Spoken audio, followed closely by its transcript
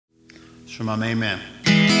It's from my main man.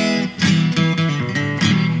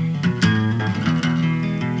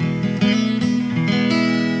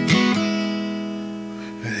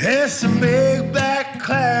 There's some big black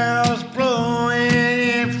clouds blowing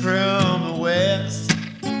in from the west.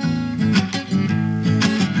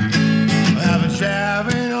 I've been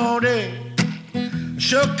driving all day,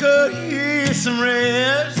 sure could use some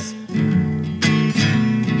rest.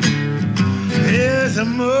 There's a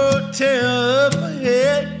motel up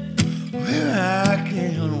ahead where I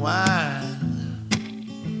can unwind.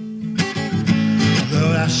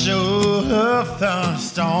 Though I sure love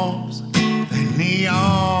thunderstorms and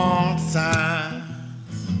neon signs.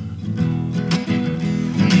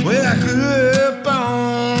 Well, I grew up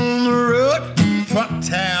on the road, front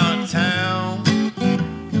town to town.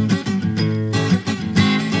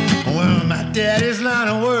 Well, my daddy's line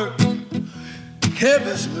of work kept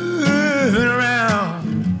us moving around.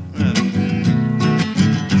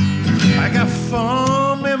 I got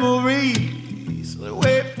fond memories of the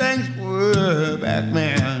way things were back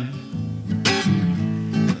then.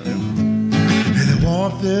 The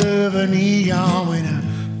warmth of a neon when a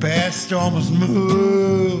bad storm was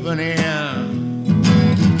moving in.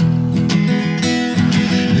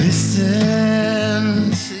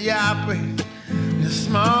 Listen to the opera in a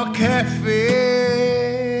small cafe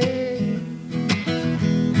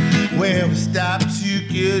where we stopped to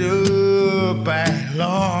get up a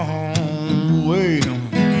long way.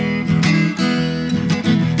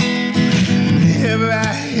 Whenever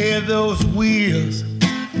I hear those wheels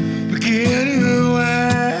beginning to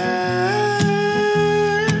wind,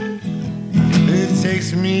 it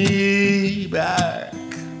takes me back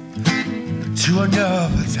to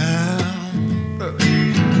another time.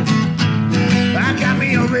 I got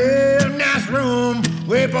me a real nice room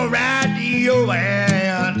with a radio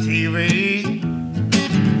and TV.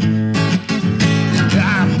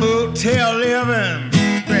 I'm motel living,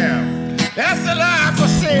 well, that's the life for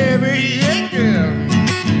Sammy.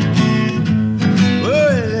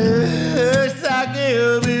 Well, it looks like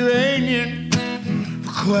it'll be raining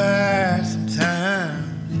for quite some time.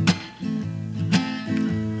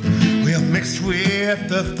 Well, mixed with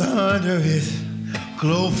the thunder is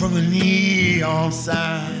glow from the neon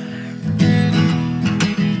sign.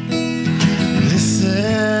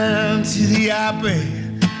 Listen to the opera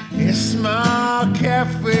in a small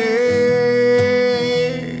cafe.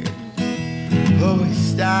 But we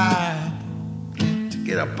stop to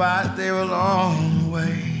get up out there along the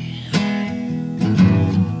way.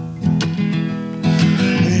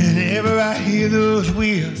 Whenever I hear those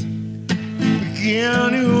wheels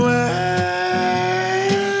begin to wind,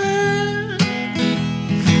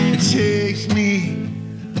 it takes me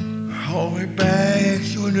all the way back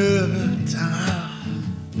to another time.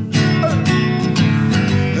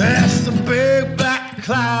 That's the big black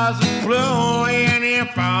clouds blowing in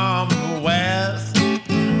from the west.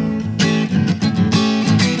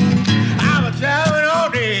 I was driving all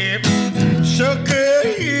day, so could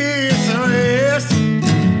use some rest.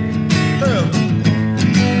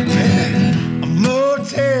 A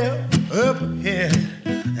motel up ahead,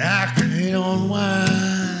 I could unwind.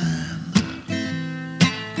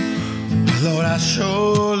 Lord, I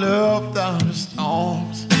sure love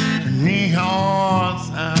thunderstorms and neon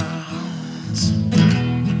sounds.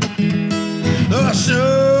 Lord, I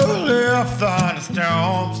sure love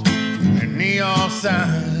thunderstorms and neon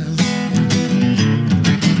sounds.